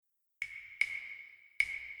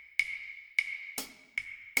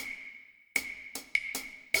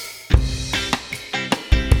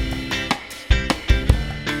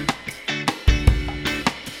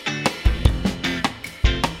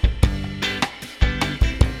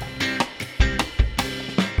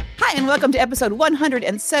Hi, and welcome to episode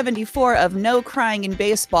 174 of No Crying in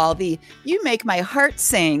Baseball, the You Make My Heart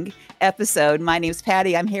Sing episode. My name's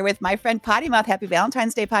Patty. I'm here with my friend Potty Mouth. Happy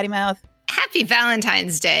Valentine's Day, Potty Mouth. Happy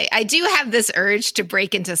Valentine's Day. I do have this urge to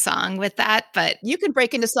break into song with that, but... You can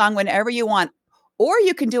break into song whenever you want, or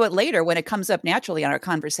you can do it later when it comes up naturally on our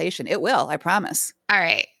conversation. It will, I promise. All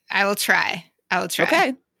right. I will try.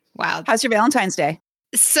 Okay. Wow. How's your Valentine's Day?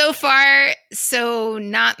 So far, so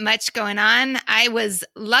not much going on. I was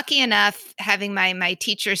lucky enough having my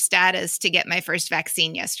teacher status to get my first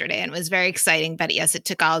vaccine yesterday, and it was very exciting. But yes, it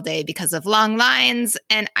took all day because of long lines,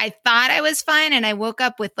 and I thought I was fine, and I woke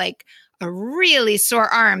up with like a really sore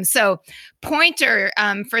arm. So pointer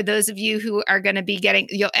for those of you who are going to be getting,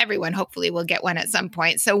 everyone hopefully will get one at some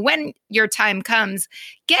point. So when your time comes,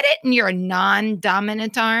 get it in your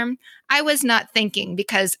non-dominant arm. I was not thinking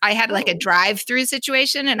because I had like a drive-through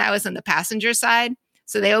situation and I was on the passenger side.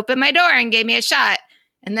 So they opened my door and gave me a shot.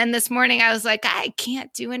 And then this morning I was like, I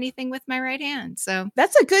can't do anything with my right hand. So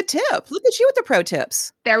that's a good tip. Look at you with the pro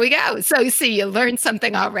tips. There we go. So you see, you learned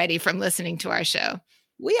something already from listening to our show.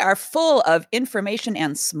 We are full of information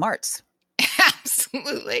and smarts.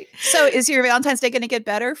 Absolutely. So is your Valentine's Day going to get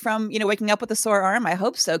better from, waking up with a sore arm? I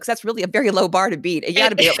hope so, because that's really a very low bar to beat. You got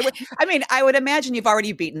to be. I mean, I would imagine you've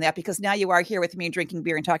already beaten that because now you are here with me drinking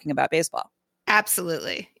beer and talking about baseball.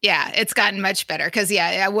 Absolutely. Yeah, it's gotten much better because,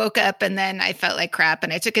 I woke up and then I felt like crap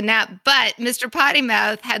and I took a nap. But Mr. Potty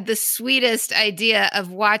Mouth had the sweetest idea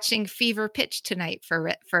of watching Fever Pitch tonight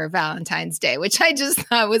for Valentine's Day, which I just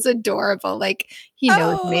thought was adorable. Like, he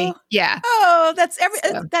knows me. Yeah. Oh,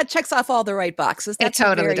 that checks off all the right boxes. That's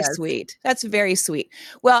totally very sweet. That's very sweet.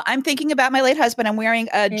 Well, I'm thinking about my late husband. I'm wearing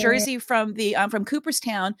a jersey from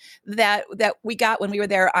Cooperstown that we got when we were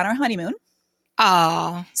there on our honeymoon.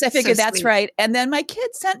 Oh, so I figured that's right. And then my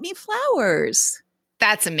kid sent me flowers.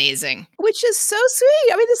 That's amazing. Which is so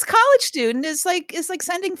sweet. I mean, this college student is like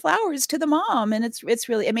sending flowers to the mom, and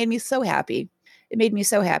it made me so happy. It made me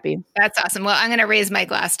so happy. That's awesome. Well, I'm going to raise my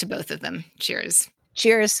glass to both of them. Cheers.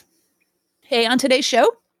 Cheers. Hey, on today's show,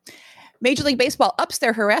 Major League Baseball ups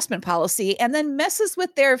their harassment policy and then messes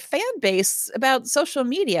with their fan base about social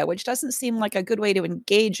media, which doesn't seem like a good way to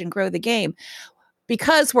engage and grow the game.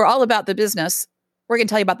 Because we're all about the business, we're going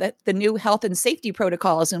to tell you about the new health and safety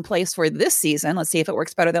protocols in place for this season. Let's see if it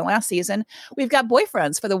works better than last season. We've got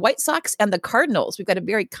boyfriends for the White Sox and the Cardinals. We've got a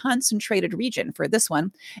very concentrated region for this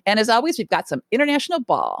one. And as always, we've got some international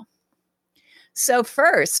ball. So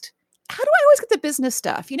first, how do I always get the business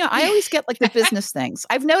stuff? I always get like the business things.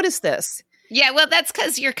 I've noticed this. Yeah, well, that's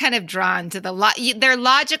because you're kind of drawn to their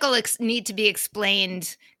logical need to be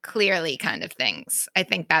explained clearly kind of things. I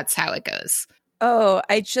think that's how it goes. Oh,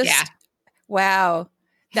 wow.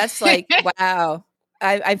 That's like, wow.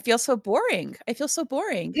 I feel so boring.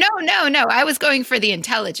 No. I was going for the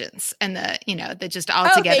intelligence and the just all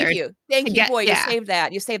together. Thank you. Boy, you saved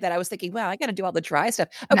that. I was thinking, wow, I got to do all the dry stuff.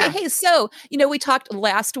 Okay. No. Hey, so, we talked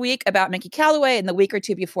last week about Mickey Callaway and the week or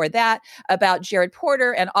two before that about Jared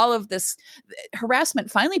Porter and all of this harassment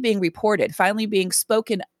finally being reported, finally being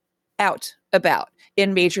spoken out about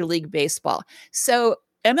in Major League Baseball. So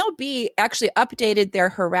MLB actually updated their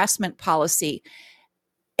harassment policy.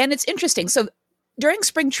 And it's interesting. So during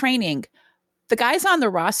spring training, the guys on the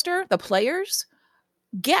roster, the players,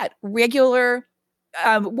 get regular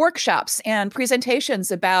workshops and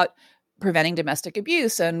presentations about preventing domestic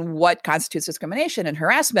abuse and what constitutes discrimination and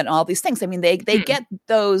harassment and all these things. I mean, they get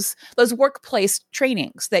those workplace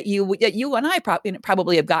trainings that you and I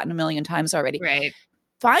probably have gotten a million times already. Right.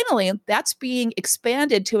 Finally, that's being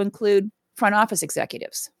expanded to include front office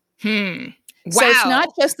executives. Wow. So it's not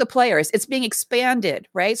just the players, it's being expanded,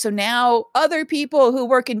 right? So now other people who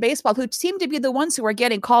work in baseball who seem to be the ones who are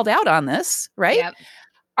getting called out on this, right? Yep.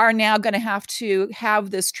 Are now going to have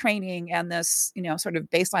this training and this, sort of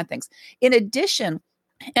baseline things. In addition,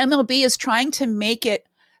 MLB is trying to make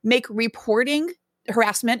reporting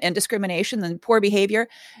harassment and discrimination and poor behavior,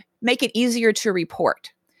 make it easier to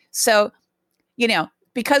report. So,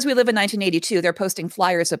 because we live in 1982, they're posting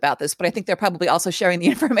flyers about this, but I think they're probably also sharing the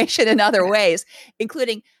information in other ways,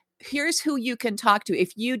 including here's who you can talk to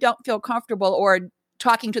if you don't feel comfortable or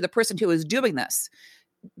talking to the person who is doing this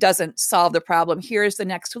doesn't solve the problem. Here's the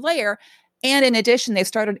next layer. And in addition, they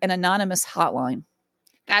started an anonymous hotline.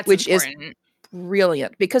 Which is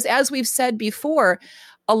brilliant because as we've said before,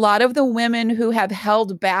 a lot of the women who have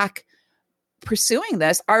held back pursuing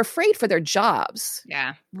this are afraid for their jobs.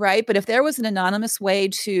 Yeah. Right. But if there was an anonymous way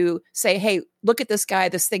to say, hey, look at this guy,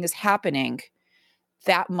 this thing is happening,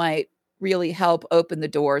 that might really help open the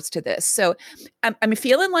doors to this. So I'm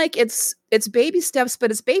feeling like it's baby steps,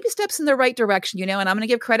 but it's baby steps in the right direction, and I'm going to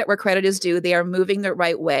give credit where credit is due. They are moving the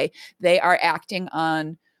right way. They are acting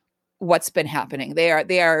on what's been happening. They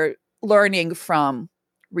are learning from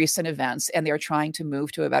recent events, and they're trying to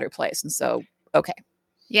move to a better place. And so, okay.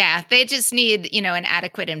 Yeah, they just need, an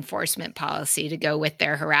adequate enforcement policy to go with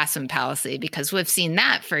their harassment policy, because we've seen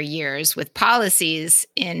that for years with policies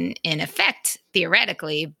in effect,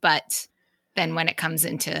 theoretically, but then when it comes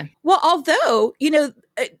into... Well, although,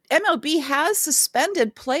 MLB has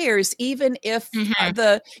suspended players, even if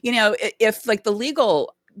if like the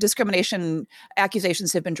legal discrimination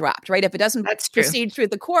accusations have been dropped, right? If it doesn't proceed through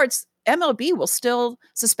the courts, MLB will still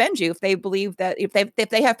suspend you if they believe that if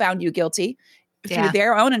they have found you guilty through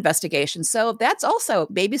their own investigation. So that's also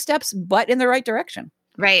baby steps, but in the right direction.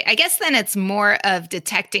 Right. I guess then it's more of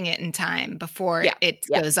detecting it in time before it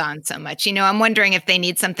goes on so much. I'm wondering if they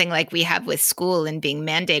need something like we have with school and being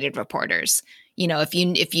mandated reporters.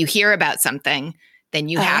 If you hear about something, then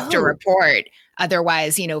you have to report.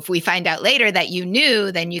 Otherwise, if we find out later that you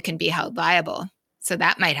knew, then you can be held liable. So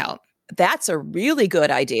that might help. That's a really good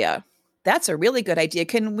idea.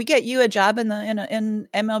 Can we get you a job in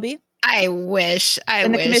MLB? I wish.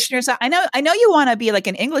 The commissioner's. I know you want to be like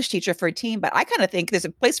an English teacher for a team, but I kind of think there's a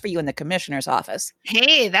place for you in the commissioner's office.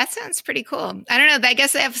 Hey, that sounds pretty cool. I don't know. I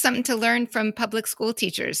guess they have something to learn from public school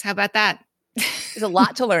teachers. How about that? There's a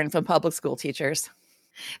lot to learn from public school teachers.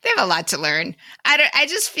 They have a lot to learn. I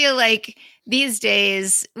just feel like these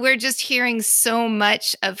days we're just hearing so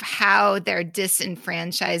much of how they're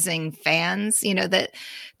disenfranchising fans. That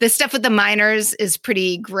the stuff with the minors is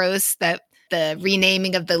pretty gross, that the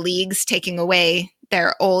renaming of the leagues, taking away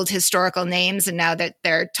their old historical names, and now that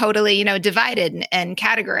they're totally, divided and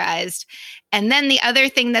categorized. And then the other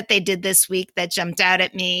thing that they did this week that jumped out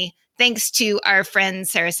at me, thanks to our friend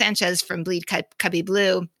Sarah Sanchez from Bleed Cubby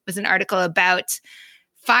Blue, was an article about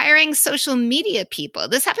firing social media people.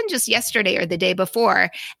 This happened just yesterday or the day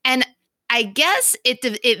before. And I guess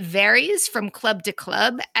it varies from club to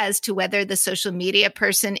club as to whether the social media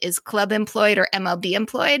person is club employed or MLB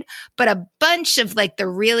employed. But a bunch of like the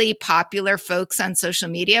really popular folks on social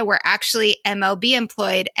media were actually MLB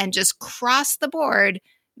employed, and just across the board,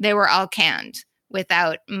 they were all canned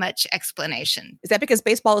without much explanation. Is that because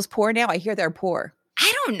baseball is poor now? I hear they're poor.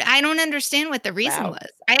 I don't understand what the reason was.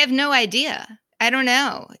 I have no idea. I don't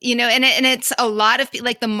know. And it's a lot of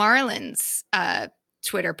like the Marlins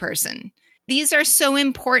Twitter person. These are so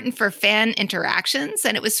important for fan interactions.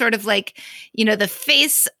 And it was sort of like, the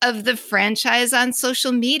face of the franchise on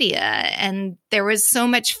social media. And there was so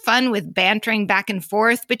much fun with bantering back and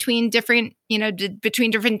forth between different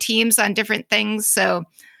teams on different things. So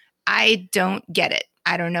I don't get it.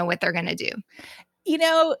 I don't know what they're going to do.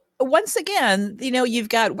 Once again, you've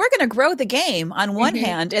got, we're going to grow the game on one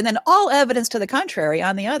hand, and then all evidence to the contrary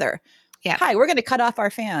on the other. Yeah. Hi, we're going to cut off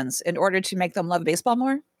our fans in order to make them love baseball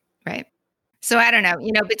more. Right. So I don't know,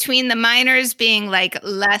 between the minors being like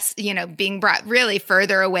less, being brought really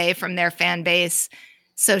further away from their fan base,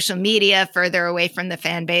 social media further away from the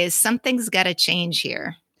fan base, something's got to change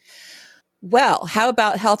here. Well, how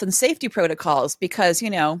about health and safety protocols? Because,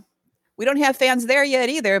 we don't have fans there yet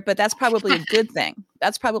either, but that's probably a good thing.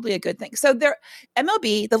 So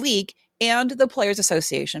MLB, the league, and the Players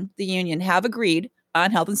Association, the union, have agreed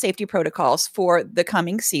on health and safety protocols for the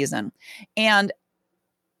coming season. And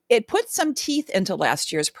it put some teeth into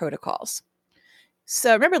last year's protocols.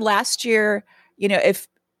 So remember last year, if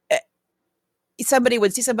somebody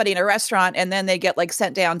would see somebody in a restaurant and then they get like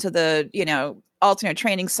sent down to the, alternate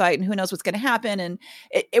training site, and who knows what's going to happen. And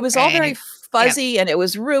it was all very fuzzy, and it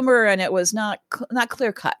was rumor, and it was not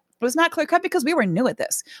clear cut. It was not clear cut because we were new at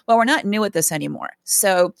this. Well, we're not new at this anymore.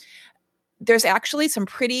 So there's actually some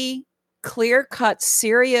pretty clear cut,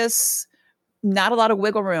 serious, not a lot of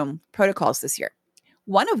wiggle room protocols this year.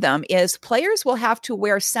 One of them is players will have to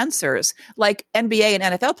wear sensors like NBA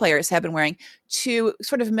and NFL players have been wearing to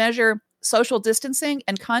sort of measure social distancing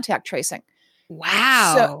and contact tracing.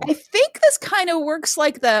 Wow. So I think this kind of works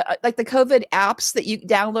like the COVID apps that you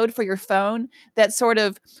download for your phone that sort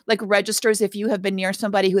of like registers if you have been near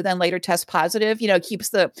somebody who then later tests positive,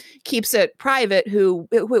 keeps it private who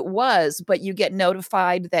it was, but you get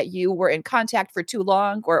notified that you were in contact for too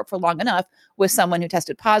long or for long enough with someone who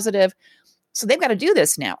tested positive. So they've got to do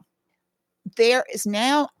this now. There is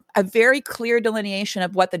now a very clear delineation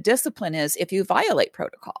of what the discipline is if you violate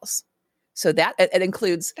protocols. So that it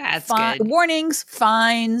includes warnings,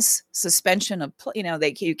 fines, suspension of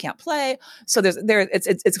you can't play. So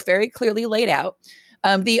it's very clearly laid out.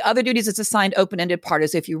 The other duties is assigned open-ended part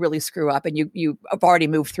as if you really screw up and you have already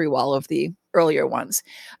moved through all of the earlier ones.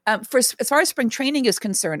 As far as spring training is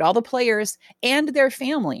concerned, all the players and their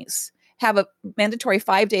families have a mandatory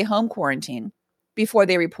 5-day home quarantine before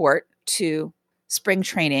they report to spring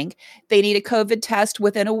training. They need a COVID test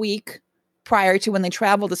within a week prior to when they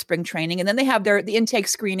travel to spring training. And then they have the intake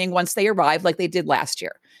screening once they arrive, like they did last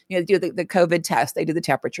year. They do the COVID test, they do the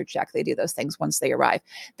temperature check, they do those things once they arrive.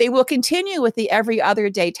 They will continue with the every other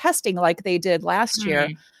day testing like they did last year.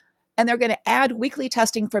 And they're going to add weekly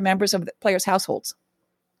testing for members of the players' households,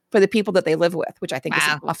 for the people that they live with, which I think is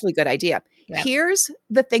an awfully good idea. Yep. Here's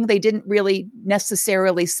the thing they didn't really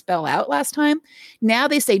necessarily spell out last time. Now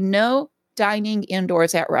they say no dining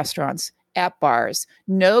indoors at restaurants, at bars,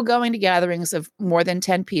 no going to gatherings of more than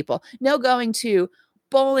 10 people, no going to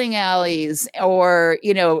bowling alleys or,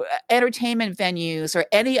 entertainment venues or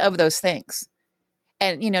any of those things.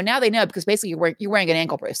 And, now they know because basically you're wearing an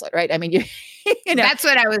ankle bracelet, right? I mean, you know. That's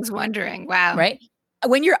what I was wondering. Wow. Right.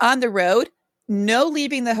 When you're on the road, no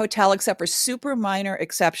leaving the hotel except for super minor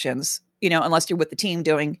exceptions, unless you're with the team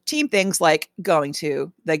doing team things like going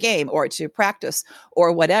to the game or to practice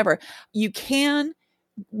or whatever. You can,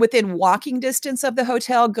 within walking distance of the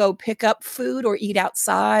hotel, go pick up food or eat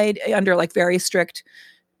outside under like very strict,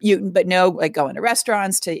 but no like going to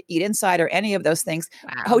restaurants to eat inside or any of those things.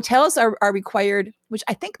 Wow. Hotels are required, which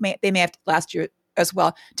I think they may have last year as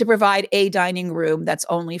well, to provide a dining room that's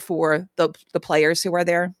only for the players who are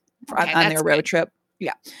there on their road trip.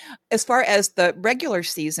 Yeah. As far as the regular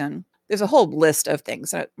season, there's a whole list of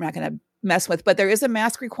things that I'm not going to mess with, but there is a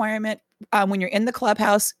mask requirement when you're in the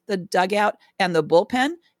clubhouse, the dugout, and the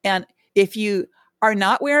bullpen. And if you are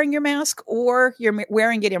not wearing your mask or you're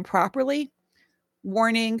wearing it improperly,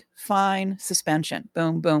 warning, fine, suspension.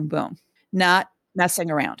 Boom, boom, boom. Not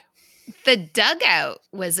messing around. The dugout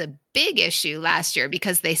was a big issue last year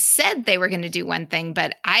because they said they were going to do one thing,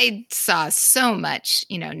 but I saw so much,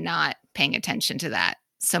 not paying attention to that.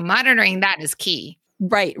 So monitoring that is key.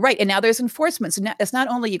 Right. And now there's enforcement. So now it's not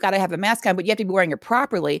only you got to have a mask on, but you have to be wearing it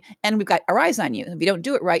properly. And we've got our eyes on you. If you don't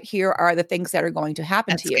do it right, here are the things that are going to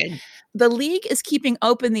happen to you. Good. The league is keeping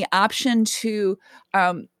open the option to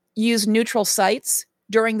use neutral sites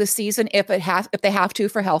during the season if they have to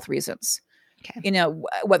for health reasons. Okay.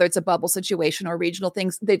 Whether it's a bubble situation or regional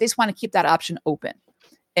things, they just want to keep that option open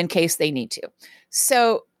in case they need to.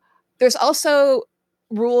 So there's also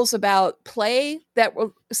rules about play that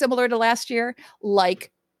were similar to last year,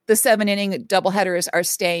 like the 7-inning doubleheaders are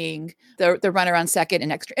staying, the runner on second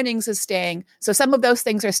and extra innings is staying. So some of those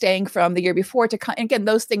things are staying from the year before and again,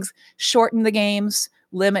 those things shorten the games,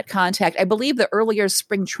 limit contact. I believe the earlier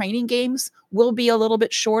spring training games will be a little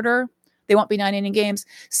bit shorter. They won't be 9-inning games.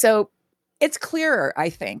 So it's clearer, I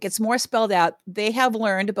think. It's more spelled out. They have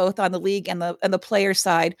learned both on the league and the player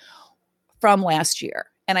side from last year.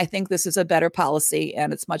 And I think this is a better policy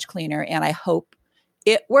and it's much cleaner. And I hope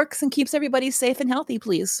it works and keeps everybody safe and healthy,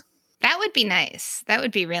 please. That would be nice. That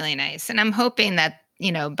would be really nice. And I'm hoping that,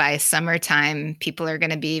 by summertime, people are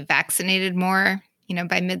going to be vaccinated more,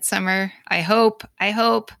 by midsummer. I hope. I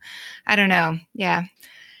don't know. Yeah.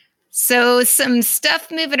 So some stuff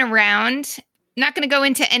moving around. Not going to go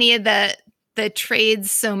into any of the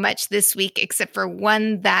trades so much this week, except for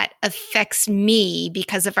one that affects me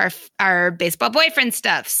because of our baseball boyfriend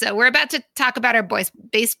stuff. So we're about to talk about our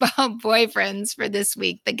baseball boyfriends for this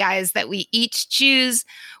week, the guys that we each choose,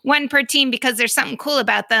 one per team because there's something cool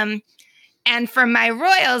about them. And for my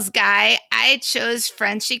Royals guy, I chose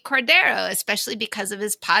Franchy Cordero, especially because of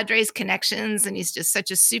his Padres connections, and he's just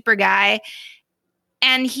such a super guy.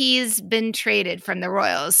 And he's been traded from the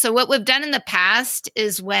Royals. So what we've done in the past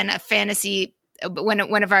is when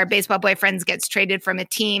one of our baseball boyfriends gets traded from a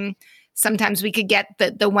team, sometimes we could get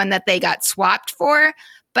the one that they got swapped for.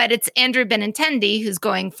 But it's Andrew Benintendi who's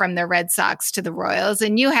going from the Red Sox to the Royals.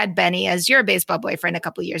 And you had Benny as your baseball boyfriend a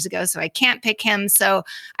couple years ago, so I can't pick him. So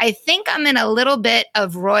I think I'm in a little bit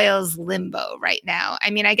of Royals limbo right now. I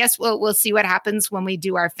mean, I guess we'll see what happens when we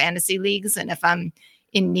do our fantasy leagues and if I'm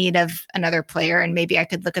in need of another player and maybe I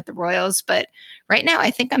could look at the Royals. But right now,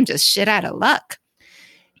 I think I'm just shit out of luck.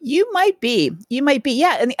 You might be.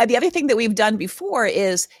 Yeah. And the other thing that we've done before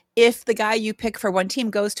is if the guy you pick for one team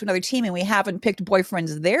goes to another team and we haven't picked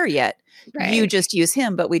boyfriends there yet, right, you just use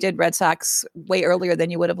him. But we did Red Sox way earlier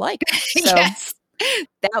than you would have liked. So yes.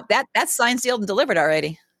 that's signed, sealed, and delivered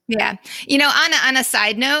already. Yeah. On a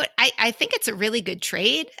side note, I think it's a really good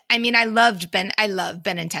trade. I mean, I love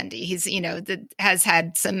Benintendi. He's, has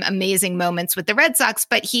had some amazing moments with the Red Sox,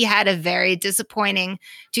 but he had a very disappointing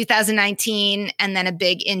 2019 and then a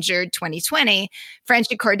big injured 2020.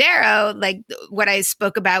 Franchy Cordero, like what I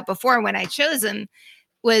spoke about before when I chose him,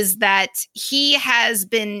 was that he has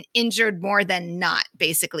been injured more than not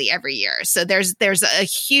basically every year. So there's a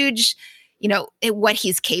huge, what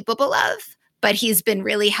he's capable of, but he's been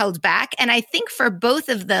really held back. And I think for both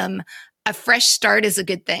of them, a fresh start is a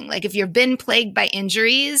good thing. Like if you've been plagued by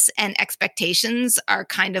injuries and expectations are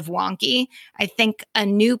kind of wonky, I think a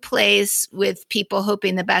new place with people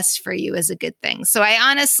hoping the best for you is a good thing. So I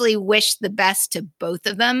honestly wish the best to both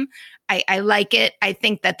of them. I like it. I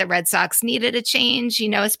think that the Red Sox needed a change,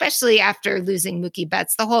 especially after losing Mookie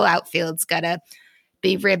Betts. The whole outfield's got to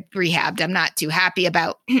be rehabbed. I'm not too happy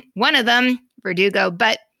about one of them, Verdugo,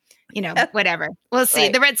 but whatever. We'll see.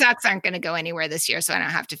 Right. The Red Sox aren't going to go anywhere this year, so I don't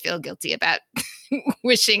have to feel guilty about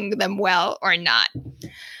wishing them well or not.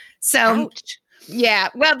 So, ouch. Yeah.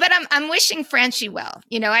 Well, but I'm wishing Franchy well.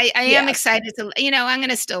 I am excited to. I'm going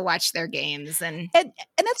to still watch their games, and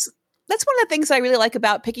that's one of the things I really like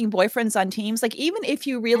about picking boyfriends on teams. Like, even if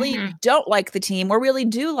you really don't like the team or really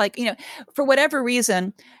do like, for whatever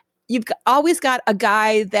reason, you've always got a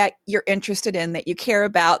guy that you're interested in, that you care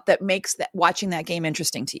about, that makes that watching that game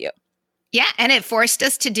interesting to you. Yeah. And it forced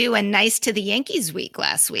us to do a Nice to the Yankees week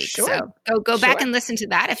last week. Sure. So go back and listen to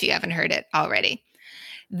that if you haven't heard it already.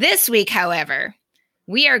 This week, however,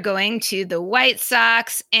 we are going to the White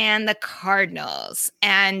Sox and the Cardinals.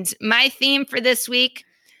 And my theme for this week,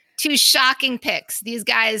 2 shocking picks. These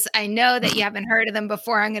guys, I know that you haven't heard of them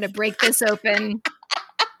before. I'm going to break this open.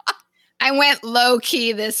 I went low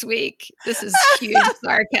key this week. This is huge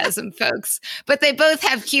sarcasm, folks. But they both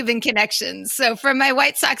have Cuban connections. So for my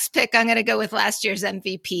White Sox pick, I'm going to go with last year's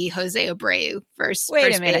MVP, Jose Abreu.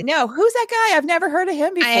 Wait a minute. No, who's that guy? I've never heard of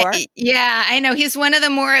him before. I know. He's one of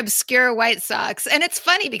the more obscure White Sox. And it's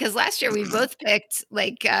funny because last year we both picked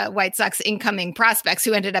White Sox incoming prospects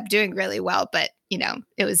who ended up doing really well. But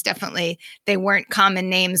it was definitely, they weren't common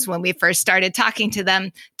names when we first started talking to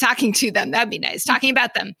them, that'd be nice, talking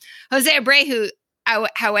about them. Jose Abreu,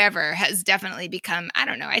 however, has definitely become, I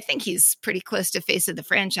don't know, I think he's pretty close to face of the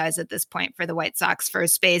franchise at this point for the White Sox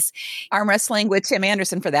first base. Arm wrestling with Tim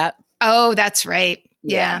Anderson for that. Oh, that's right.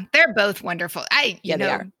 Yeah. They're both wonderful. They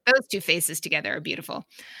are. Those two faces together are beautiful.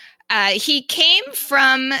 He came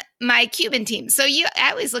from my Cuban team. So I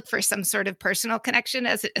always look for some sort of personal connection,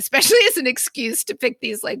 especially as an excuse to pick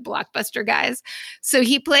these like blockbuster guys. So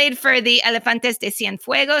he played for the Elefantes de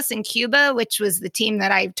Cienfuegos in Cuba, which was the team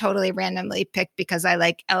that I totally randomly picked because I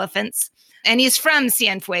like elephants. And he's from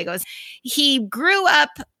Cienfuegos. He grew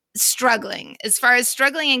up struggling. As far as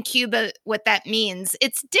struggling in Cuba, what that means,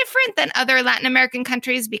 it's different than other Latin American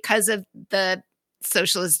countries because of the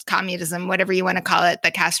socialist communism, whatever you want to call it,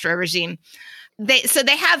 the Castro regime. They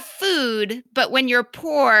have food, but when you're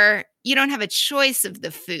poor, you don't have a choice of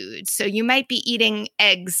the food. So you might be eating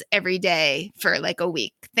eggs every day for like a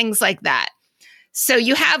week, things like that. So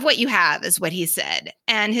you have what you have, is what he said.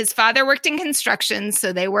 And his father worked in construction,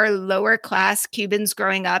 so they were lower class Cubans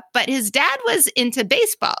growing up. But his dad was into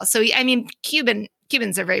baseball. So,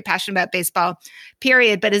 Cubans are very passionate about baseball,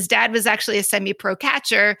 period. But his dad was actually a semi-pro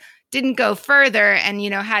catcher, didn't go further, and,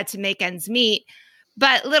 had to make ends meet.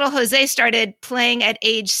 But little Jose started playing at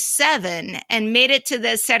age 7 and made it to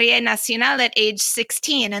the Serie Nacional at age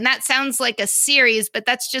 16. And that sounds like a series, but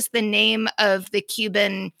that's just the name of the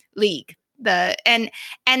Cuban league. And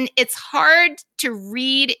it's hard to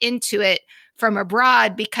read into it from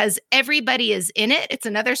abroad because everybody is in it. It's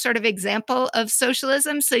another sort of example of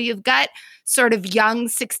socialism. So you've got sort of young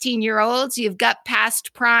 16-year-olds, you've got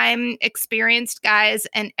past prime experienced guys,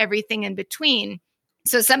 and everything in between.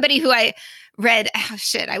 So somebody who I read,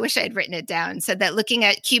 I wish I had written it down, said that looking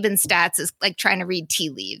at Cuban stats is like trying to read tea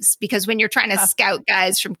leaves, because when you're trying to scout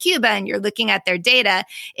guys from Cuba and you're looking at their data,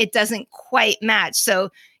 it doesn't quite match. So,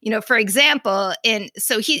 for example,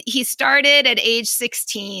 he started at age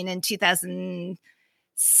 16 in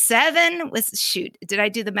 2007. Did I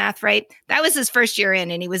do the math right? That was his first year in,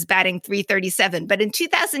 and he was batting .337. But in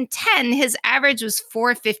 2010, his average was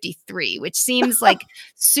 .453, which seems like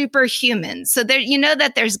superhuman. So there,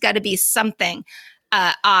 that there's got to be something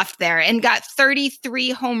off there, and got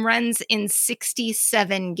 33 home runs in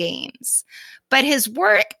 67 games. But his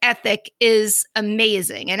work ethic is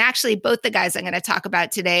amazing. And actually, both the guys I'm going to talk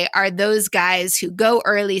about today are those guys who go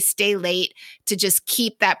early, stay late to just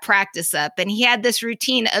keep that practice up. And he had this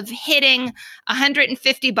routine of hitting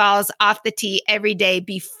 150 balls off the tee every day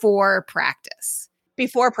before practice.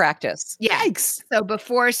 before practice. Yeah. Yikes. So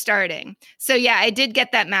before starting. So yeah, I did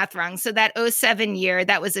get that math wrong. So that 07 year,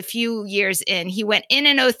 that was a few years in. He went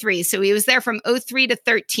in 03. So he was there from 03 to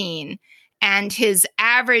 13. And his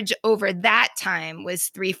average over that time was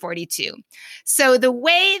 342. So the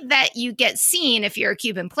way that you get seen if you're a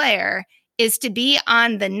Cuban player is to be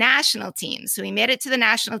on the national team. So he made it to the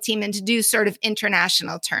national team and to do sort of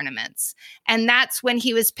international tournaments. And that's when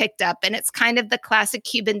he was picked up. And it's kind of the classic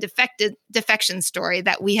Cuban defection story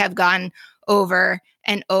that we have gone over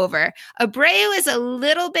and over. Abreu is a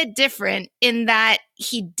little bit different in that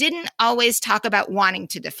he didn't always talk about wanting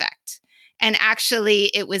to defect. And actually,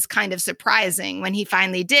 it was kind of surprising when he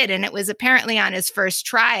finally did. And it was apparently on his first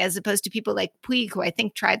try, as opposed to people like Puig, who I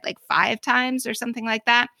think tried like 5 times or something like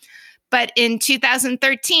that. But in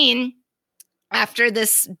 2013, after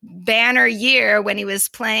this banner year when he was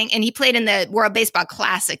playing, and he played in the World Baseball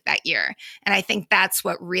Classic that year. And I think that's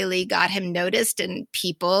what really got him noticed. And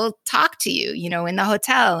people talk to you, you know, in the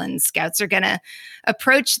hotel, and scouts are going to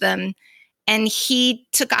approach them. And he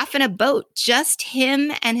took off in a boat, just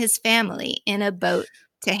him and his family in a boat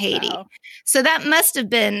to Haiti. Wow. So that must have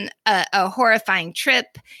been a horrifying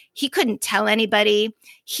trip. He couldn't tell anybody.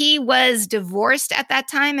 He was divorced at that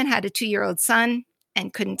time and had a 2-year-old son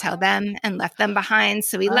and couldn't tell them and left them behind.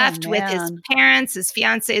 So he left with his parents, his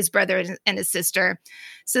fiance, his brother, and his sister.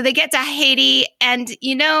 So they get to Haiti, and,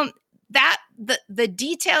 you know, that the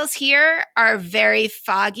details here are very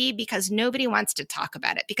foggy because nobody wants to talk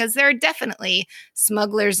about it, because there are definitely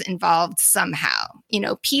smugglers involved somehow. You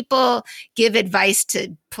know, people give advice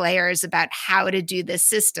to players about how to do this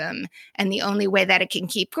system, and the only way that it can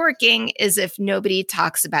keep working is if nobody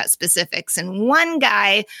talks about specifics. And one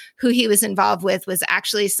guy who he was involved with was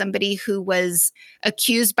actually somebody who was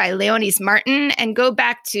accused by Leonys Martin. And go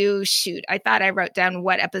back to, I thought I wrote down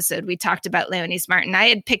what episode we talked about Leonys Martin. I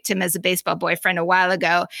had picked him as a baseball boyfriend a while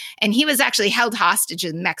ago, and he was actually held hostage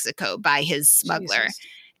in Mexico by his smuggler. Jesus.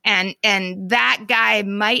 And that guy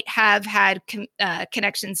might have had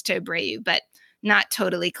connections to Abreu, but not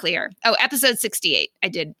totally clear. Oh, episode 68. I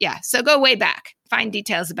did. Yeah. So go way back. Find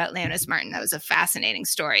details about Leonys Martin. That was a fascinating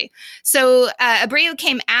story. So Abreu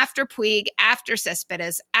came after Puig, after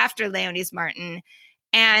Cespedes, after Leonys Martin,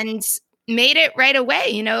 and made it right away.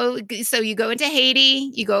 You know, so you go into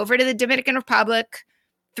Haiti, you go over to the Dominican Republic,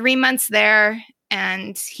 3 months there,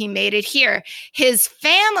 and he made it here. His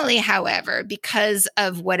family, however, because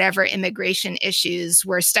of whatever immigration issues,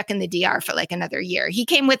 were stuck in the DR for like another year. He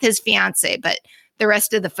came with his fiance, but the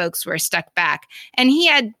rest of the folks were stuck back. And he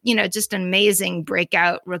had, you know, just an amazing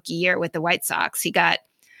breakout rookie year with the White Sox. He got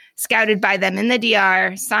scouted by them in the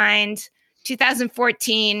DR, signed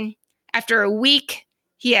 2014. After a week,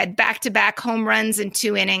 he had back-to-back home runs in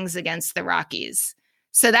 2 innings against the Rockies.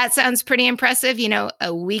 So that sounds pretty impressive. You know,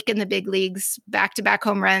 a week in the big leagues, back-to-back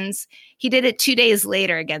home runs. He did it 2 days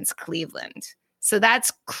later against Cleveland. So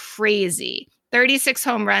that's crazy. 36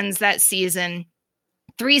 home runs that season,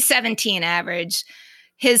 317 average.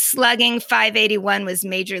 His slugging, 581, was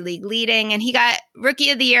major league leading. And he got Rookie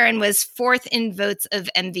of the Year and was 4th in votes of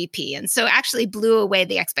MVP. And so actually blew away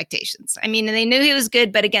the expectations. I mean, they knew he was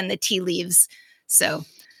good, but again, the tea leaves. So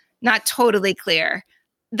not totally clear.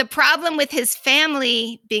 The problem with his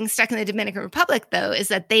family being stuck in the Dominican Republic, though, is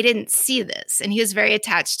that they didn't see this, and he was very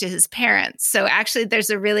attached to his parents. So actually, there's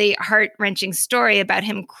a really heart-wrenching story about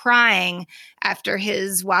him crying after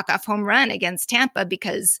his walk-off home run against Tampa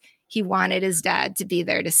because he wanted his dad to be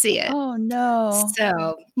there to see it. Oh, no.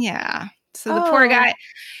 So, yeah. So the poor guy,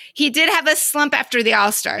 he did have a slump after the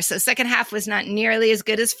All-Star. So second half was not nearly as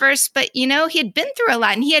good as first, but you know, he had been through a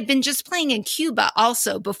lot, and he had been just playing in Cuba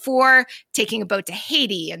also before taking a boat to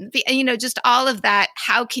Haiti, and you know, just all of that.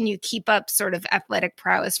 How can you keep up sort of athletic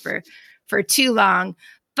prowess for too long?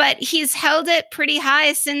 But he's held it pretty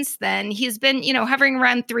high since then. He's been, you know, hovering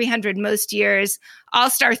around 300 most years.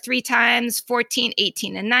 All-Star 3 times, 14,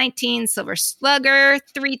 18, and 19. Silver Slugger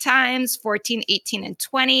 3 times, 14, 18, and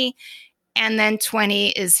 20. And then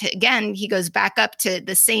 20 is, again, he goes back up to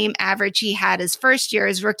the same average he had his first year,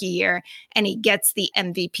 his rookie year, and he gets the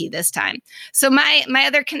MVP this time. So my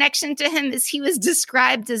other connection to him is he was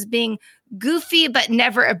described as being goofy but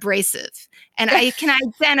never abrasive. And I can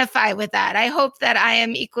identify with that. I hope that I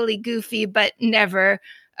am equally goofy but never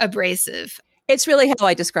abrasive. It's really how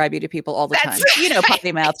I describe you to people all the time. Right. You know,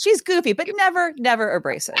 potty mouth. She's goofy, but never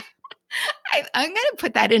abrasive. I'm going to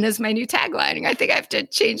put that in as my new tagline. I think I have to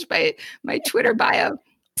change my Twitter bio.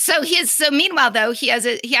 So meanwhile, though, he had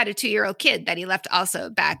a 2-year-old kid that he left also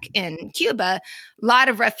back in Cuba. A lot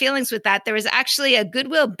of rough feelings with that. There was actually a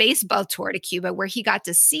Goodwill baseball tour to Cuba where he got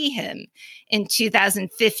to see him in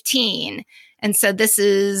 2015. And so this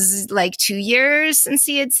is like 2 years since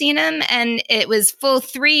he had seen him. And it was full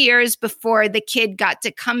 3 years before the kid got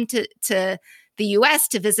to come to the US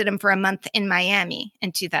to visit him for a month in Miami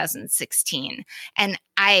in 2016. And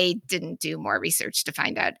I didn't do more research to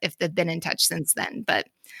find out if they've been in touch since then, but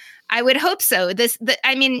I would hope so.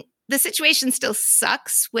 The situation still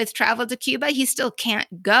sucks with travel to Cuba. He still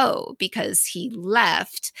can't go because he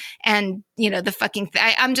left. And,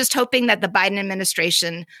 I'm just hoping that the Biden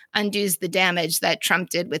administration undoes the damage that Trump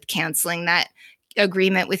did with canceling that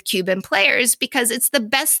agreement with Cuban players, because it's the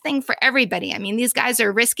best thing for everybody. I mean, these guys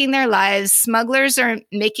are risking their lives. Smugglers are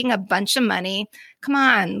making a bunch of money. Come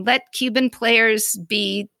on, let Cuban players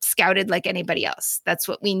be scouted like anybody else. That's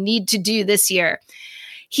what we need to do this year.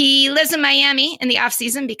 He lives in Miami in the off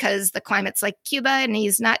season because the climate's like Cuba, and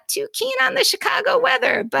he's not too keen on the Chicago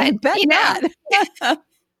weather. But not.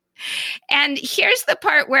 And here's the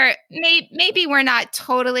part where maybe we're not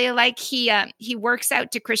totally alike. He works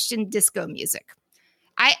out to Christian disco music.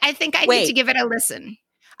 I think I need to give it a listen.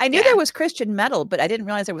 I knew there was Christian metal, but I didn't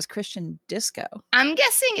realize there was Christian disco. I'm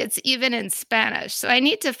guessing it's even in Spanish. So I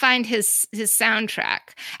need to find his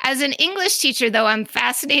soundtrack. As an English teacher, though, I'm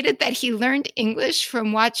fascinated that he learned English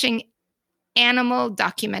from watching animal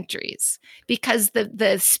documentaries, because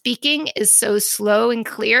the speaking is so slow and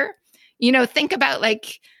clear. Think about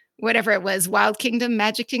like whatever it was, Wild Kingdom,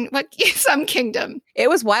 Magic Kingdom, some kingdom. It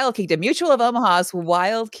was Wild Kingdom, Mutual of Omaha's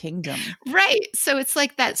Wild Kingdom. Right. So it's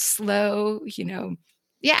like that slow,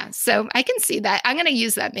 Yeah, so I can see that. I'm going to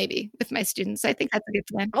use that maybe with my students. I think that's a good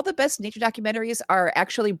plan. All the best nature documentaries are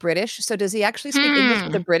actually British. So does he actually speak English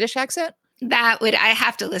with a British accent? I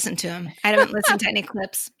have to listen to him. I haven't listened to any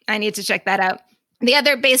clips. I need to check that out. The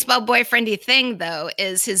other baseball boyfriendy thing, though,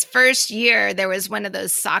 is his first year, there was one of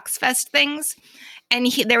those Sox Fest things. And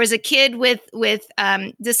there was a kid with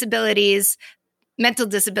disabilities, mental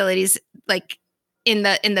disabilities, like in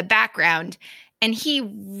the background. And he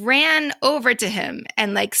ran over to him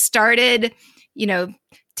and like started,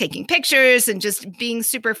 taking pictures and just being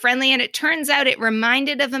super friendly. And it turns out it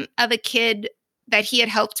reminded him of a kid that he had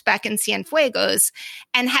helped back in Cienfuegos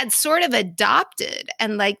and had sort of adopted.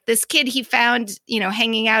 And like this kid he found,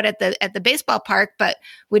 hanging out at the baseball park, but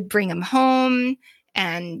would bring him home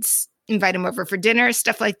and invite him over for dinner,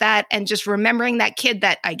 stuff like that. And just remembering that kid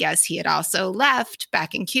that I guess he had also left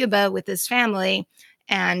back in Cuba with his family,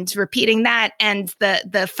 and repeating that. And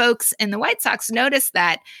the folks in the White Sox noticed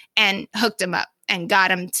that and hooked him up and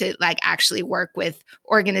got him to like actually work with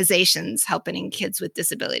organizations helping kids with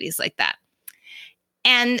disabilities like that.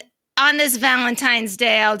 And on this Valentine's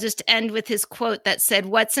Day, I'll just end with his quote that said,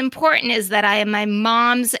 "What's important is that I am my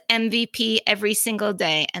mom's MVP every single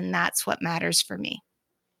day, and that's what matters for me."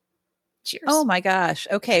 Cheers. Oh my gosh.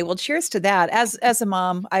 Okay. Well, cheers to that. As a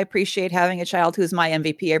mom, I appreciate having a child who's my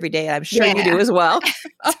MVP every day. And I'm sure you do as well.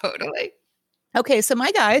 Totally. Okay. So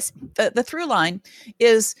my guys, the through line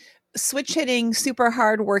is switch hitting, super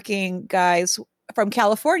hardworking guys from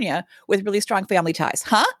California with really strong family ties.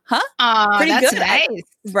 Huh? Pretty that's good. Nice.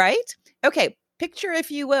 Right? Okay. Picture,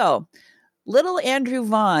 if you will, little Andrew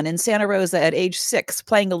Vaughn in Santa Rosa at age 6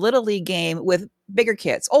 playing a little league game with bigger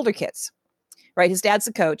kids, older kids, right? His dad's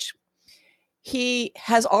the coach. He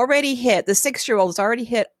has already hit, the 6-year-old has already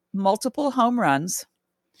hit multiple home runs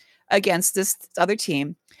against this other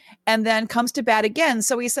team, and then comes to bat again.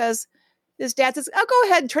 So he says, his dad says, "Oh, go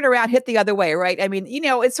ahead and turn around, hit the other way," right? I mean,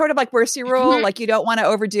 it's sort of like mercy rule, like you don't want to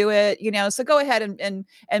overdo it, so go ahead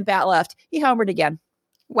and bat left. He homered again.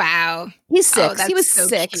 Wow. He's 6. He was so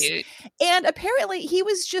 6. Cute. And apparently he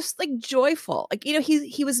was just like joyful. Like,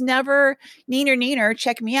 he was never neener,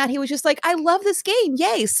 check me out. He was just like, I love this game.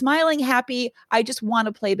 Yay. Smiling, happy. I just want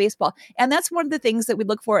to play baseball. And that's one of the things that we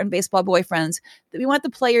look for in baseball boyfriends, that we want the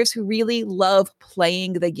players who really love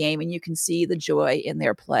playing the game, and you can see the joy in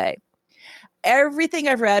their play. Everything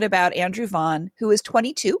I've read about Andrew Vaughn, who is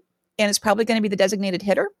 22 and is probably going to be the designated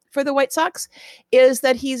hitter for the White Sox, is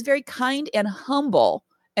that he's very kind and humble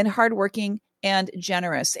and hardworking and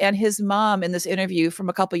generous. And his mom, in this interview from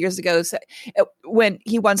a couple of years ago, said, when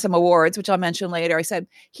he won some awards, which I'll mention later, I said,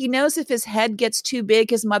 he knows if his head gets too big,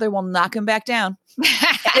 his mother will knock him back down.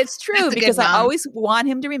 It's true, because I always want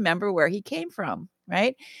him to remember where he came from.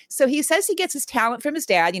 Right. So he says he gets his talent from his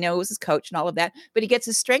dad, who was his coach and all of that, but he gets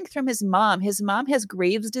his strength from his mom. His mom has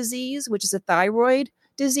Graves' disease, which is a thyroid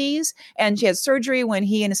disease. And she had surgery when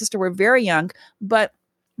he and his sister were very young, but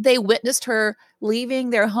they witnessed her leaving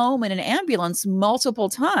their home in an ambulance multiple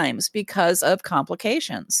times because of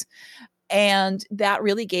complications. And that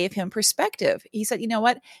really gave him perspective. He said, you know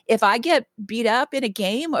what, if I get beat up in a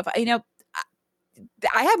game,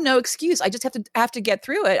 I have no excuse. I just have to get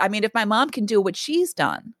through it. I mean, if my mom can do what she's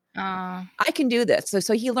done, I can do this.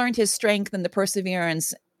 So he learned his strength and the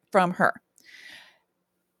perseverance from her.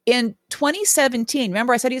 In 2017,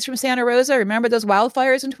 remember I said he's from Santa Rosa? Remember those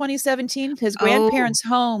wildfires in 2017? His grandparents'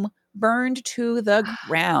 home burned to the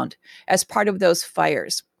ground as part of those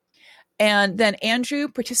fires. And then Andrew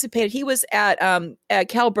participated. He was at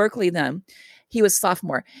Cal Berkeley then. He was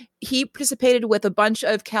sophomore. He participated with a bunch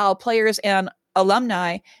of Cal players and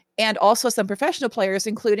alumni and also some professional players,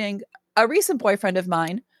 including a recent boyfriend of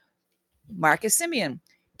mine, Marcus Semien.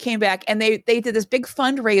 Came back and they did this big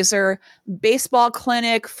fundraiser, baseball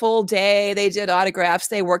clinic, full day. They did autographs.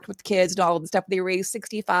 They worked with kids and all of the stuff. They raised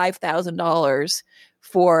 $65,000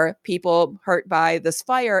 for people hurt by this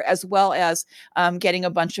fire, as well as getting a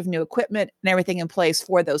bunch of new equipment and everything in place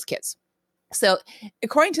for those kids. So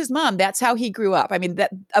according to his mom, that's how he grew up. I mean, that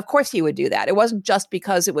of course he would do that. It wasn't just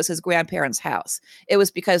because it was his grandparents' house. It was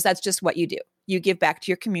because that's just what you do. You give back to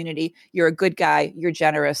your community. You're a good guy. You're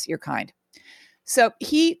generous. You're kind. So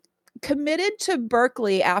he committed to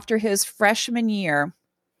Berkeley after his freshman year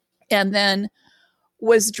and then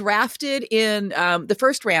was drafted in the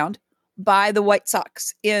first round by the White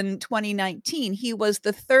Sox in 2019. He was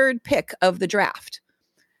the third pick of the draft,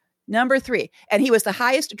 number 3. And he was the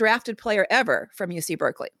highest drafted player ever from UC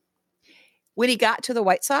Berkeley. When he got to the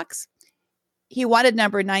White Sox, he wanted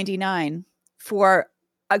number 99 for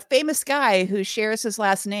a famous guy who shares his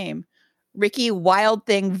last name, Ricky Wild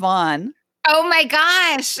Thing Vaughn. Oh my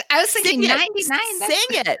gosh. I was thinking 99.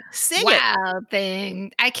 Sing it. Wild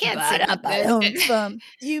Thing. I can't sing.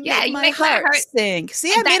 You make my heart sing.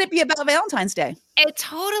 See, I made it be about Valentine's Day. It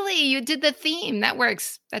totally. You did the theme. That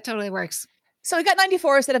works. That totally works. So we got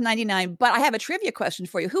 94 instead of 99, but I have a trivia question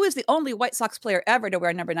for you. Who is the only White Sox player ever to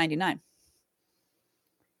wear number 99?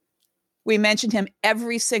 We mentioned him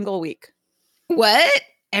every single week. What?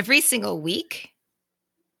 Every single week?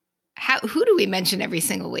 Who do we mention every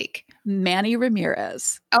single week? Manny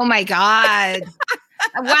Ramirez. Oh my God.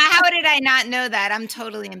 Wow, how did I not know that? I'm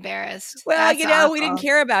totally embarrassed. Well, that's awful. We didn't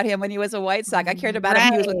care about him when he was a White Sox. I cared about him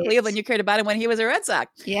when he was with Cleveland. You cared about him when he was a Red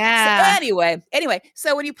Sox. Yeah. So anyway,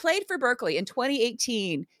 so when he played for Berkeley in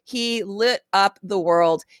 2018, he lit up the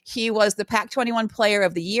world. He was the Pac-21 Player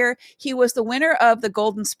of the Year. He was the winner of the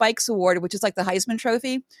Golden Spikes Award, which is like the Heisman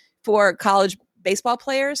Trophy for college baseball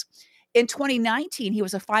players. In 2019, he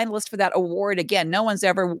was a finalist for that award again. No one's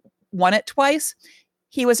ever won it twice.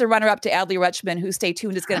 He was a runner-up to Adley Rutschman, who, stay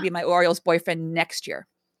tuned, is going to be my Orioles boyfriend next year.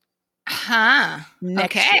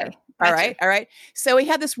 Next year. All right. So he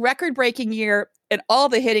had this record-breaking year in all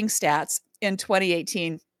the hitting stats in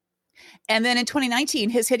 2018. And then in 2019,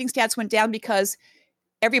 his hitting stats went down because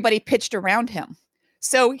everybody pitched around him.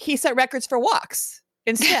 So he set records for walks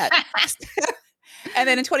instead. And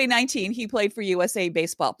then in 2019, he played for USA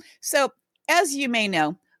Baseball. So as you may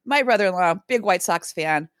know, my brother-in-law, big White Sox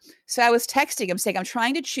fan. So I was texting him saying, I'm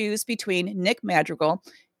trying to choose between Nick Madrigal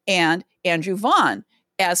and Andrew Vaughn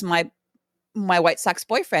as my White Sox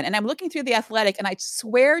boyfriend. And I'm looking through The Athletic, and I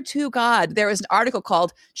swear to God, there is an article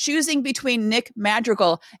called Choosing Between Nick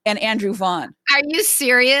Madrigal and Andrew Vaughn. Are you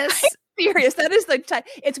serious? I'm serious. That is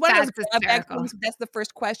it's one of those grab things. That's the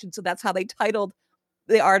first question. So that's how they titled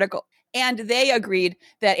the article. And they agreed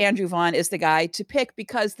that Andrew Vaughn is the guy to pick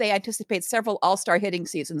because they anticipate several all-star hitting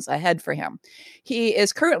seasons ahead for him. He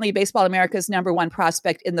is currently Baseball America's #1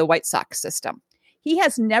 prospect in the White Sox system. He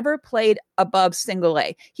has never played above single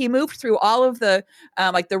A. He moved through all of the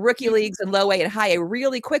like the rookie leagues and low A and high A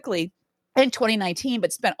really quickly in 2019,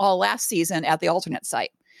 but spent all last season at the alternate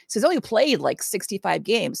site. So he's only played like 65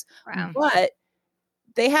 games. Wow. But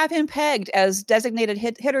they have him pegged as designated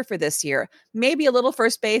hitter for this year. Maybe a little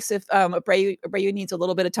first base if Abreu needs a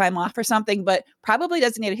little bit of time off or something, but probably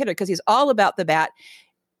designated hitter because he's all about the bat.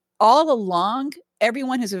 All along,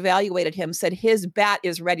 everyone who's evaluated him said his bat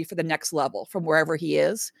is ready for the next level from wherever he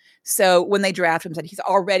is. So when they draft him, said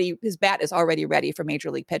his bat is already ready for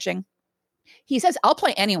major league pitching. He says, I'll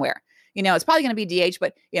play anywhere. It's probably going to be DH,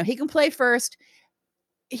 but he can play first.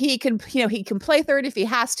 He can play third if he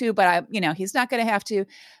has to, but he's not going to have to.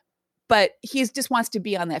 But he just wants to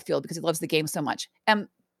be on that field because he loves the game so much. And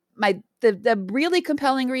the really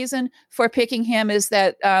compelling reason for picking him is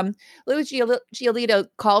that Lou Giolito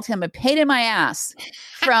called him a pain in my ass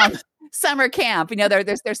from summer camp.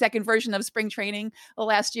 Their second version of spring training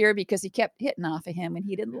last year because he kept hitting off of him, and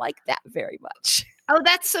he didn't like that very much. Oh,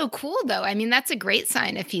 that's so cool, though. I mean, that's a great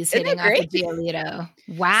sign if he's hitting off of Giolito.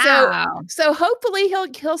 Wow. So hopefully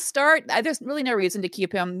he'll start. There's really no reason to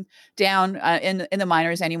keep him down in the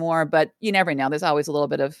minors anymore, but you never know. There's always a little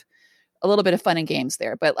bit of fun and games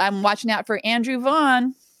there. But I'm watching out for Andrew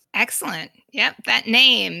Vaughn. Excellent. Yep, that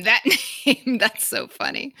name. That's so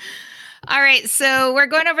funny. All right, so we're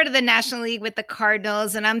going over to the National League with the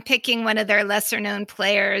Cardinals, and I'm picking one of their lesser-known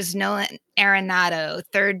players, Nolan Arenado,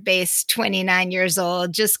 third base, 29 years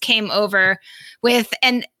old, just came over with,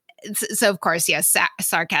 and so of course, yes,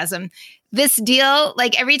 sarcasm. This deal,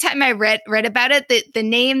 like every time I read about it, the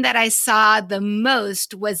name that I saw the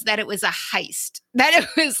most was that it was a heist. That it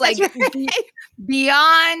was like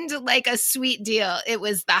beyond like a sweet deal. It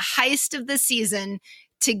was the heist of the season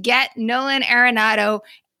to get Nolan Arenado,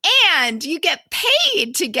 and you get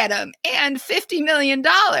paid to get him, and $50 million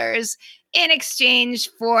in exchange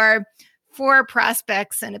for 4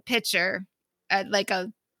 prospects and a pitcher, like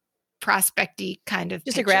a prospecty kind of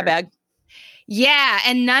just pitcher. A grab bag. Yeah,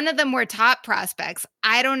 and none of them were top prospects.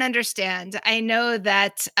 I don't understand. I know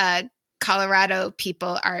that Colorado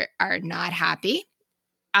people are not happy.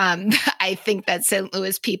 I think that St.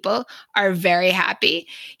 Louis people are very happy.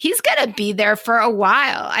 He's going to be there for a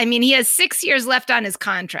while. I mean, he has 6 years left on his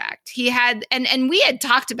contract. He had, and we had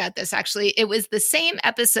talked about this actually. It was the same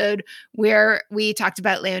episode where we talked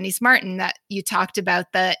about Leonys Martin that you talked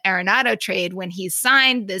about the Arenado trade when he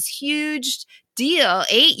signed this huge deal,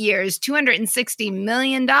 8 years, $260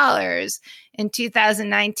 million in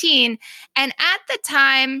 2019. And at the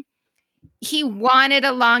time, he wanted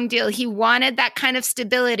a long deal. He wanted that kind of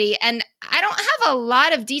stability. And I don't have a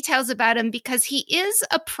lot of details about him because he is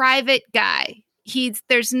a private guy.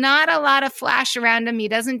 There's not a lot of flash around him. He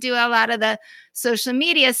doesn't do a lot of the social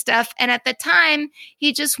media stuff. And at the time,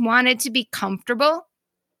 he just wanted to be comfortable.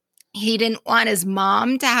 He didn't want his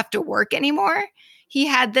mom to have to work anymore. He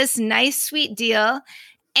had this nice, sweet deal.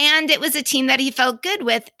 And it was a team that he felt good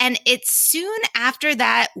with. And it's soon after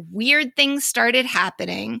that, weird things started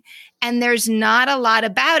happening. And there's not a lot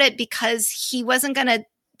about it because he wasn't going to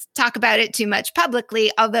talk about it too much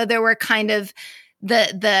publicly, although there were kind of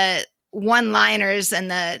the one-liners and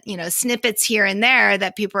the, snippets here and there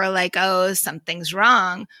that people are like, oh, something's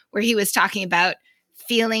wrong, where he was talking about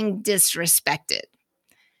feeling disrespected.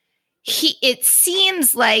 It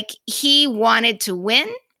seems like he wanted to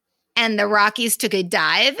win. And the Rockies took a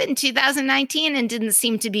dive in 2019 and didn't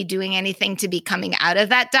seem to be doing anything to be coming out of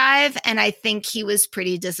that dive. And I think he was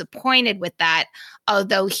pretty disappointed with that,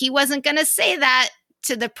 although he wasn't going to say that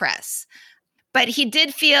to the press. But he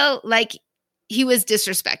did feel like he was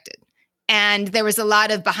disrespected. And there was a lot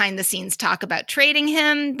of behind the scenes talk about trading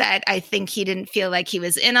him that I think he didn't feel like he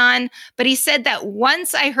was in on. But he said that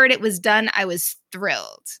once I heard it was done, I was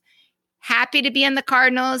thrilled. Happy to be in the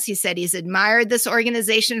Cardinals. He said he's admired this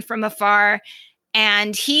organization from afar.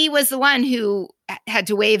 And he was the one who had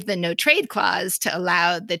to waive the no trade clause to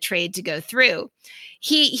allow the trade to go through.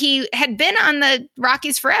 He had been on the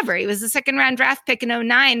Rockies forever. He was a second round draft pick in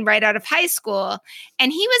 2009, right out of high school.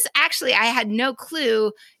 And he was actually, I had no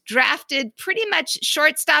clue, drafted pretty much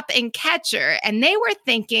shortstop and catcher. And they were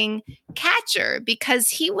thinking catcher because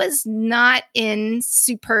he was not in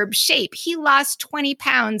superb shape. He lost 20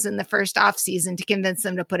 pounds in the first offseason to convince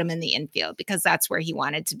them to put him in the infield because that's where he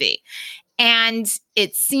wanted to be. And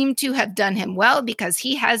it seemed to have done him well because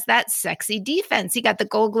he has that sexy defense. He got the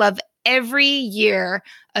Gold Glove every year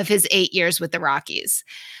of his 8 years with the Rockies.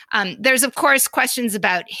 There's, of course, questions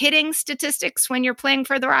about hitting statistics when you're playing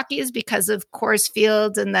for the Rockies because of Coors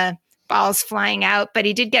Field and the balls flying out. But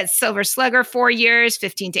he did get Silver Slugger 4 years,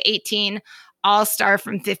 15 to 18, All-Star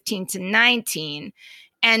from 15 to 19.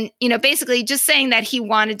 And, basically just saying that he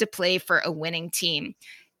wanted to play for a winning team.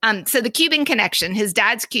 So the Cuban connection, his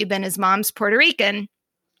dad's Cuban, his mom's Puerto Rican.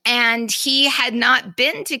 And he had not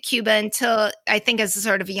been to Cuba until, I think as a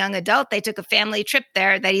sort of a young adult, they took a family trip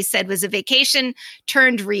there that he said was a vacation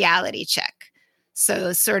turned reality check.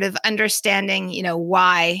 So sort of understanding,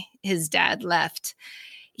 why his dad left.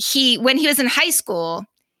 When he was in high school,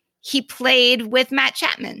 he played with Matt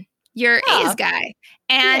Chapman, your A's guy.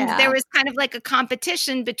 And there was kind of like a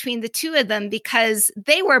competition between the two of them because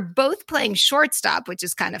they were both playing shortstop, which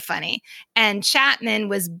is kind of funny. And Chapman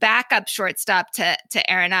was backup shortstop to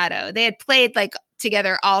Arenado. They had played like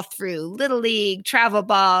together all through Little League, travel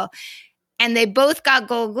ball, and they both got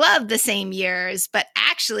Gold Glove the same years. But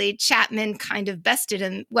actually, Chapman kind of bested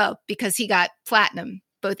him, because he got platinum,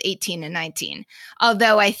 both 18 and 19.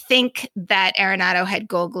 Although I think that Arenado had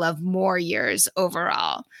Gold Glove more years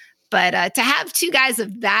overall. But to have two guys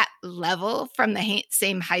of that level from the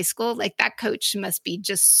same high school, like that coach must be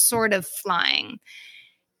just sort of flying.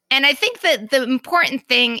 And I think that the important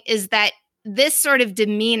thing is that this sort of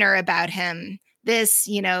demeanor about him, this,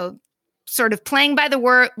 sort of playing by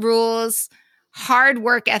the rules, hard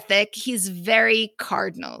work ethic, he's very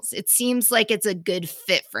Cardinals. It seems like it's a good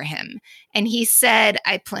fit for him. And he said,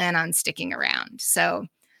 I plan on sticking around. So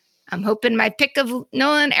I'm hoping my pick of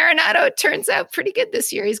Nolan Arenado turns out pretty good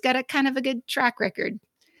this year. He's got a kind of a good track record.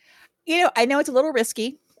 I know it's a little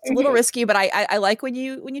risky. It's a little risky, but I like when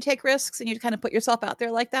you take risks and you kind of put yourself out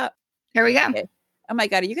there like that. Here we go. Okay. Oh my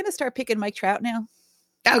God, are you going to start picking Mike Trout now?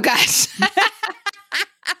 Oh gosh.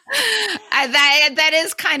 That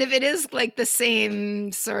is kind of, it is like the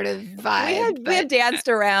same sort of vibe. We had danced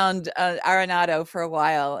around Arenado for a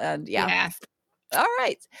while, and yeah. All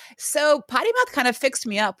right. So Potty Mouth kind of fixed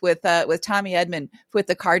me up with Tommy Edman with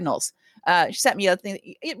the Cardinals. She sent me a thing.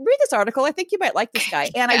 Read this article. I think you might like this guy.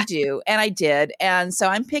 And I do. And I did. And so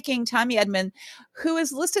I'm picking Tommy Edman, who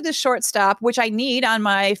is listed as shortstop, which I need on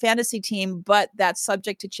my fantasy team, but that's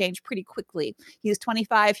subject to change pretty quickly. He's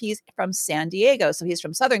 25. He's from San Diego. So he's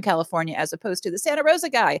from Southern California, as opposed to the Santa Rosa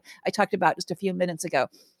guy I talked about just a few minutes ago.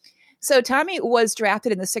 So Tommy was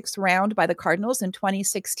drafted in the 6th round by the Cardinals in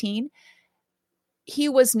 2016. He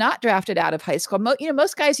was not drafted out of high school.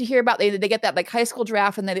 Most guys you hear about, they get that like high school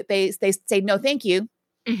draft and then they say, no, thank you.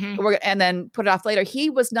 And then put it off later. He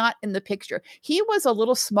was not in the picture. He was a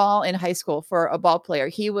little small in high school for a ball player.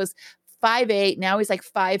 He was 5'8". Now he's like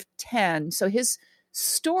 5'10". So his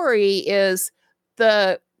story is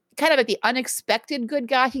the kind of like the unexpected good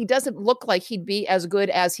guy. He doesn't look like he'd be as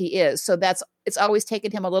good as he is. So it's always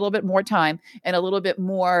taken him a little bit more time and a little bit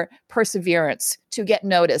more perseverance to get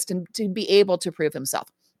noticed and to be able to prove himself.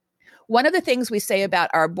 One of the things we say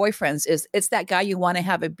about our boyfriends is it's that guy you want to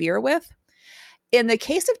have a beer with. In the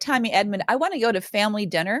case of Tommy Edman, I want to go to family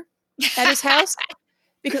dinner at his house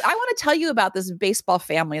because I want to tell you about this baseball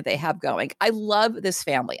family they have going. I love this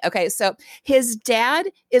family. Okay, so his dad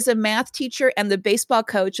is a math teacher and the baseball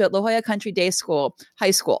coach at La Jolla Country Day School,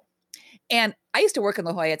 high school. And I used to work in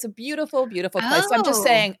La Jolla. It's a beautiful, beautiful place. So I'm just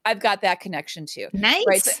saying I've got that connection too. Nice.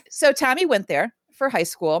 Right? So Tommy went there for high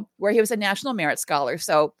school where he was a National Merit Scholar.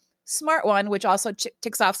 So smart one, which also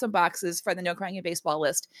ticks off some boxes for the No Crying in Baseball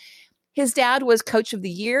list. His dad was coach of the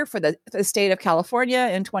year for the state of California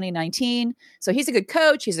in 2019. So he's a good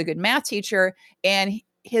coach. He's a good math teacher. And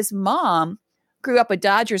his mom grew up a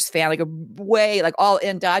Dodgers fan, like like all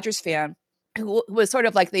in Dodgers fan, who was sort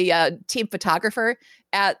of like the team photographer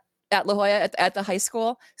at La Jolla at the high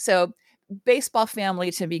school. So baseball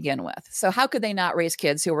family to begin with. So how could they not raise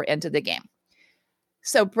kids who were into the game?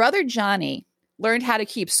 So brother Johnny learned how to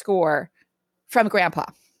keep score from grandpa.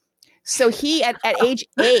 So he at age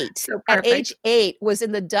 8, was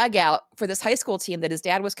in the dugout for this high school team that his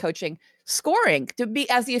dad was coaching, scoring to be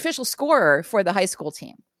as the official scorer for the high school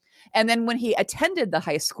team. And then when he attended the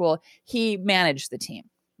high school, he managed the team,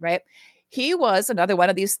 right? He was another one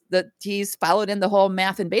of these that he's followed in the whole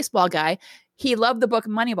math and baseball guy. He loved the book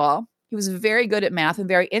Moneyball. He was very good at math and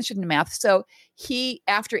very interested in math. So he,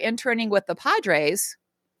 after interning with the Padres,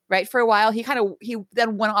 right, for a while, he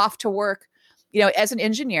then went off to work, as an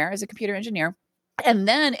engineer, as a computer engineer, and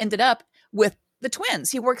then ended up with the Twins.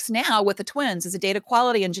 He works now with the Twins as a data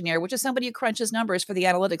quality engineer, which is somebody who crunches numbers for the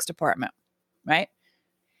analytics department, right?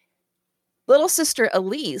 Little sister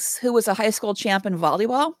Elise, who was a high school champ in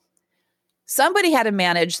volleyball, somebody had to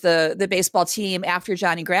manage the baseball team after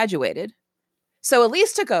Johnny graduated. So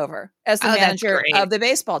Elise took over as the manager of the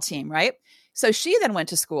baseball team, right? So she then went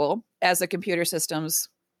to school as a computer systems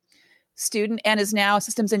student and is now a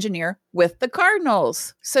systems engineer with the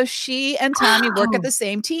Cardinals. So she and Tommy work at the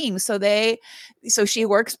same team. So she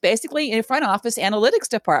works basically in front office analytics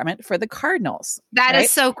department for the Cardinals. That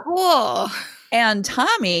is so cool. And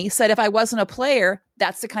Tommy said, if I wasn't a player,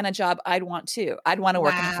 that's the kind of job I'd want too. I'd want to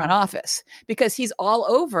work in the front office because he's all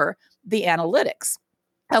over the analytics.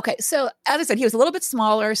 Okay. So as I said, he was a little bit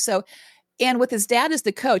smaller. And with his dad as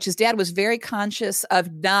the coach, his dad was very conscious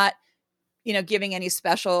of not giving any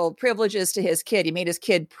special privileges to his kid. He made his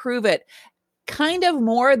kid prove it kind of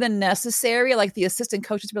more than necessary. Like the assistant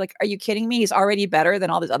coaches were like, are you kidding me? He's already better than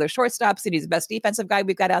all these other shortstops and he's the best defensive guy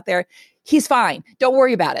we've got out there. He's fine. Don't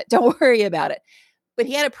worry about it. But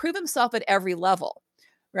he had to prove himself at every level,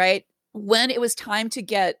 right? When it was time to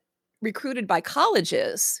get recruited by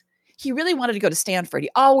colleges, he really wanted to go to Stanford. He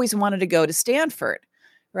always wanted to go to Stanford,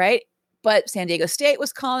 right? But San Diego State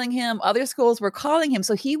was calling him. Other schools were calling him.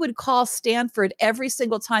 So he would call Stanford every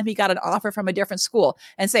single time he got an offer from a different school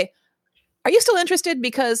and say, are you still interested?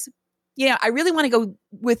 Because, I really want to go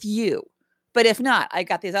with you. But if not, I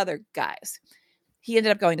got these other guys. He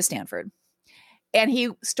ended up going to Stanford. And he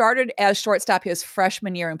started as shortstop his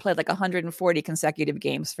freshman year and played like 140 consecutive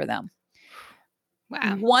games for them.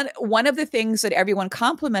 Wow. One of the things that everyone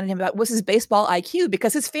complimented him about was his baseball IQ,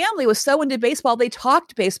 because his family was so into baseball. They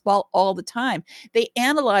talked baseball all the time. They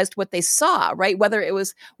analyzed what they saw, right? Whether it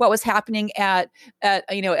was what was happening at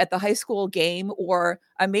the high school game or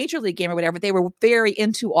a major league game or whatever, they were very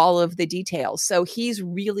into all of the details. So he's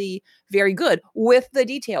really very good with the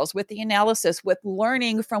details, with the analysis, with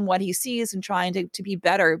learning from what he sees and trying to be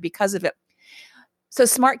better because of it. So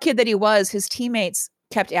smart kid that he was, his teammates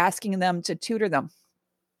kept asking them to tutor them.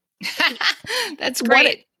 That's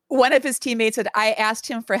great. One of his teammates said, I asked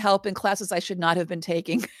him for help in classes I should not have been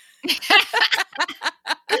taking.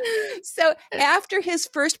 So after his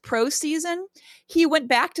first pro season, he went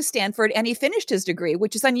back to Stanford and he finished his degree,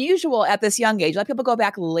 which is unusual at this young age. A lot of people go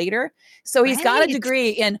back later. So he's got a degree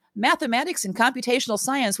in mathematics and computational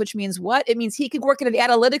science, which means what? It means he could work in an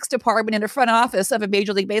analytics department in the front office of a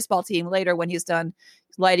Major League Baseball team later when he's done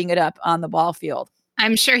lighting it up on the ball field.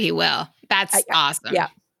 I'm sure he will. That's awesome. Yeah.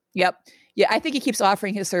 Yep. Yeah, I think he keeps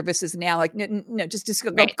offering his services now. Like, no, just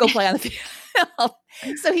go play on the field.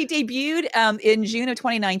 So he debuted in June of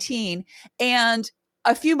 2019, and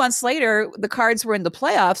a few months later, the Cards were in the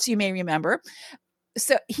playoffs. You may remember.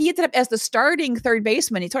 So he ended up as the starting third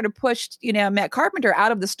baseman. He sort of pushed, Matt Carpenter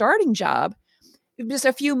out of the starting job just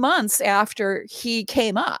a few months after he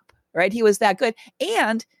came up. Right, he was that good,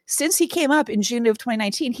 and since he came up in June of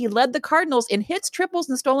 2019, he led the Cardinals in hits, triples,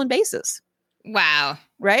 and stolen bases. Wow.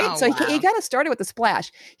 Right. Oh, so wow. he got us started with a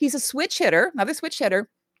splash. He's another switch hitter.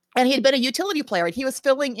 And he had been a utility player. He was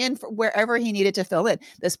filling in for wherever he needed to fill in.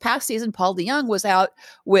 This past season, Paul DeJong was out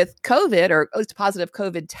with COVID, or at least a positive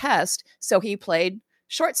COVID test. So he played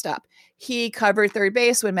shortstop. He covered third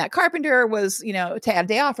base when Matt Carpenter was, to have a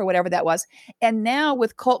day off or whatever that was. And now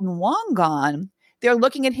with Colton Wong gone, they're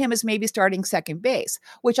looking at him as maybe starting second base,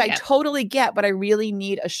 which I totally get, but I really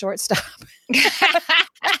need a shortstop.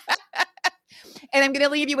 And I'm going to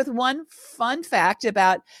leave you with one fun fact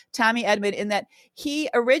about Tommy Edman, in that he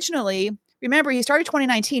originally, remember, he started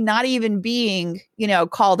 2019 not even being,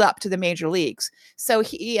 called up to the major leagues. So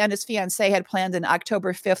he and his fiancée had planned an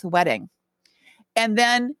October 5th wedding. And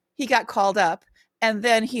then he got called up, and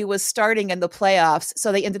then he was starting in the playoffs.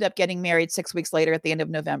 So they ended up getting married 6 weeks later at the end of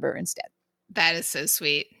November instead. That is so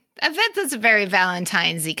sweet. I bet that's a very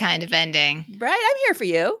Valentine's-y kind of ending. Right? I'm here for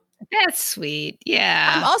you. That's sweet.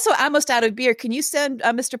 Yeah. I'm also almost out of beer. Can you send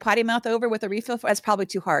Mr. Potty Mouth over with a refill? That's probably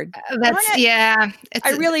too hard.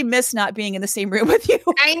 I really miss not being in the same room with you.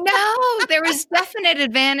 I know. There was definite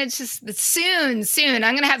advantages. Soon.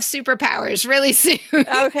 I'm going to have superpowers really soon.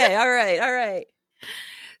 Okay. All right.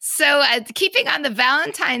 So keeping on the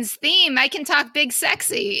Valentine's theme, I can talk big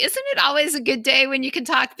sexy. Isn't it always a good day when you can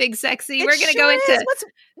talk big sexy? We're going to go into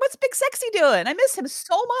what's Big Sexy doing? I miss him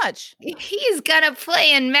so much. He's going to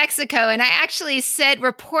play in Mexico. And I actually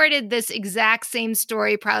reported this exact same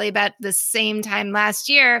story probably about the same time last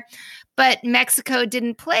year. But Mexico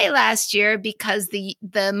didn't play last year because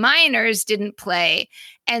the minors didn't play.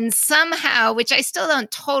 And somehow, which I still don't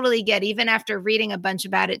totally get, even after reading a bunch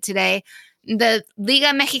about it today, the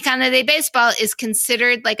Liga Mexicana de Baseball is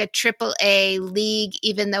considered like a AAA league,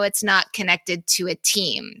 even though it's not connected to a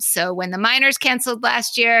team. So when the minors canceled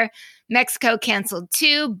last year, Mexico canceled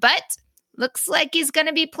too, but looks like he's going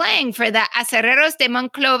to be playing for the Acereros de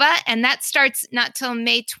Monclova, and that starts not till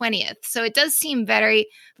May 20th. So it does seem very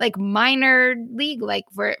like minor league, like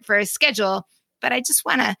for a schedule, but I just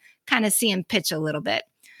want to kind of see him pitch a little bit.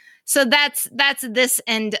 So that's this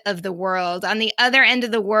end of the world. On the other end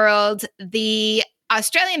of the world, the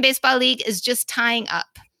Australian Baseball League is just tying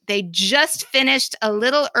up. They just finished a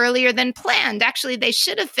little earlier than planned. Actually, they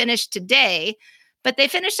should have finished today, but they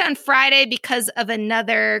finished on Friday because of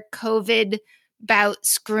another COVID bout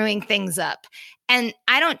screwing things up. And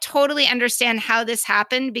I don't totally understand how this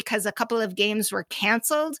happened because a couple of games were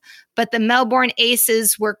canceled, but the Melbourne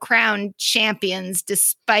Aces were crowned champions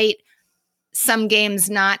despite some games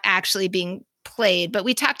not actually being played. But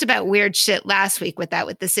we talked about weird shit last week with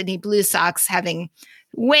the Sydney Blue Sox having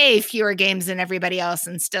way fewer games than everybody else,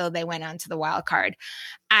 and still they went on to the wild card.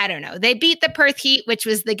 I don't know. They beat the Perth Heat, which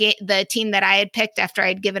was the team that I had picked after I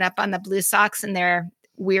had given up on the Blue Sox and their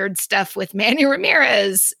weird stuff with Manny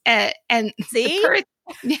Ramirez. And see? Perth,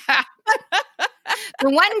 yeah. The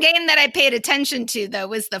one game that I paid attention to, though,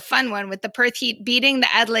 was the fun one with the Perth Heat beating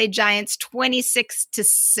the Adelaide Giants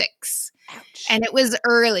 26-6. Ouch. And it was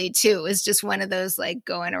early, too. It was just one of those, like,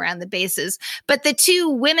 going around the bases. But the two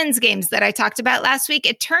women's games that I talked about last week,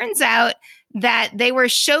 it turns out that they were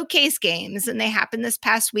showcase games, and they happened this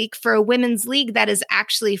past week for a women's league that is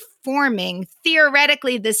actually forming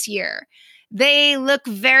theoretically this year. They look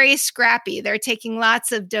very scrappy. They're taking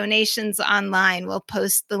lots of donations online. We'll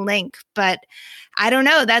post the link. But I don't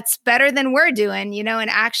know. That's better than we're doing, an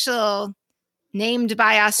actual named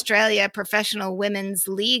by Australia professional women's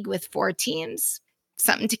league with 4 teams.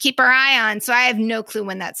 Something to keep our eye on. So I have no clue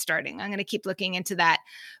when that's starting. I'm going to keep looking into that.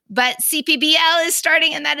 But CPBL is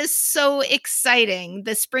starting, and that is so exciting.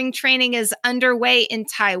 The spring training is underway in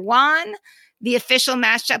Taiwan. The official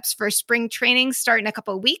matchups for spring training start in a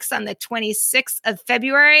couple of weeks on the 26th of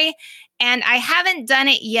February. And I haven't done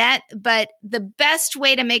it yet, but the best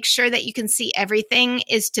way to make sure that you can see everything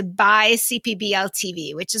is to buy CPBL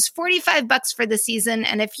TV, which is $45 for the season.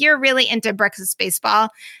 And if you're really into breakfast baseball,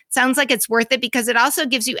 it sounds like it's worth it because it also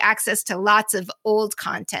gives you access to lots of old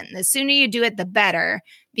content. And the sooner you do it, the better,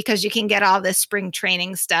 because you can get all this spring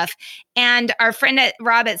training stuff. And our friend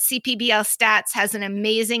Rob at CPBL Stats has an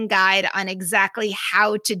amazing guide on exactly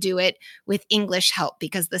how to do it with English help,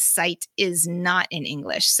 because the site is not in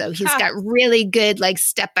English. So he's got really good, like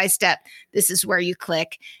step-by-step, this is where you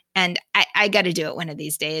click. And I got to do it one of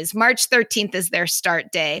these days. March 13th is their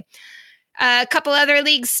start day. A couple other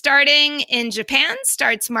leagues starting in Japan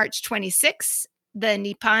starts March 26th. The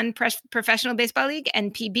Nippon Professional Baseball League,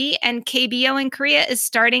 NPB, and KBO in Korea is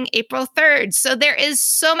starting April 3rd. So there is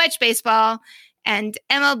so much baseball. And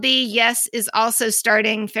MLB, yes, is also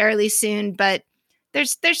starting fairly soon, but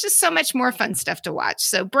there's just so much more fun stuff to watch.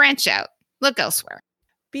 So branch out, look elsewhere.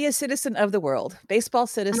 Be a citizen of the world, baseball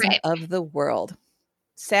citizen of the world.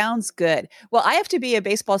 Sounds good. Well, I have to be a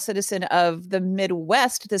baseball citizen of the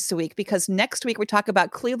Midwest this week because next week we talk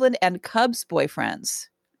about Cleveland and Cubs boyfriends.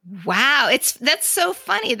 Wow. That's so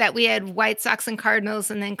funny that we had White Sox and Cardinals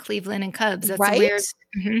and then Cleveland and Cubs. That's right? Weird.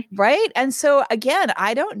 Mm-hmm. Right. And so again,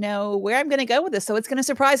 I don't know where I'm going to go with this. So it's going to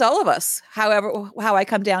surprise all of us. However, how I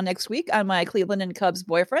come down next week on my Cleveland and Cubs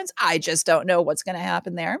boyfriends, I just don't know what's going to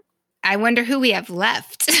happen there. I wonder who we have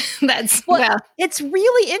left. It's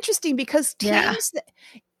really interesting because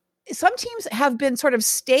some teams have been sort of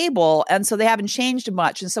stable, and so they haven't changed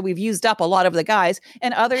much. And so we've used up a lot of the guys,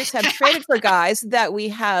 and others have traded for guys that we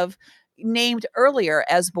have named earlier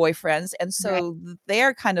as boyfriends. And so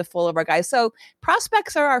they're kind of full of our guys. So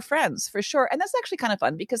prospects are our friends for sure. And that's actually kind of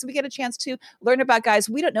fun because we get a chance to learn about guys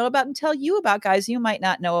we don't know about and tell you about guys you might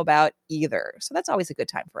not know about either. So that's always a good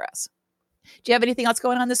time for us. Do you have anything else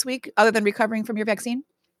going on this week other than recovering from your vaccine?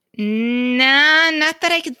 Nah, not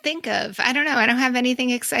that I could think of. I don't know. I don't have anything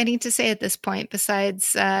exciting to say at this point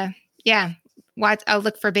besides, I'll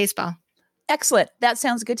look for baseball. Excellent. That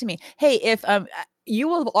sounds good to me. Hey, if you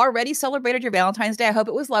will have already celebrated your Valentine's Day, I hope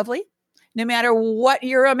it was lovely. No matter what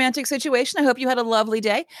your romantic situation, I hope you had a lovely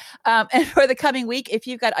day. And for the coming week, if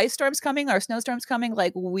you've got ice storms coming or snowstorms coming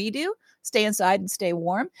like we do, stay inside and stay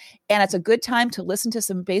warm. And it's a good time to listen to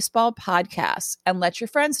some baseball podcasts and let your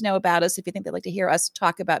friends know about us if you think they'd like to hear us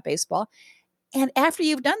talk about baseball. And after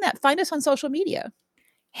you've done that, find us on social media.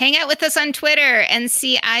 Hang out with us on Twitter,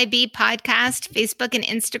 NCIB Podcast, Facebook and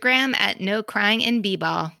Instagram at No Crying in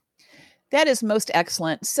B-Ball. That is most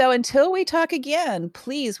excellent. So until we talk again,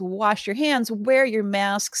 please wash your hands, wear your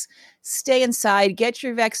masks, stay inside, get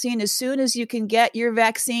your vaccine as soon as you can get your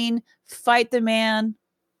vaccine. Fight the man.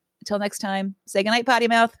 Until next time, say goodnight, Potty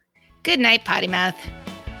Mouth. Good night, Potty Mouth.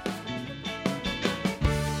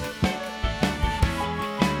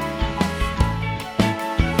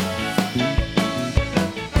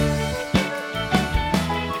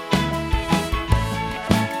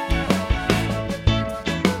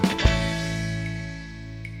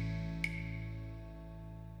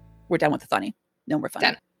 We're done with the funny. No more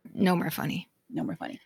funny. No more funny. No more funny.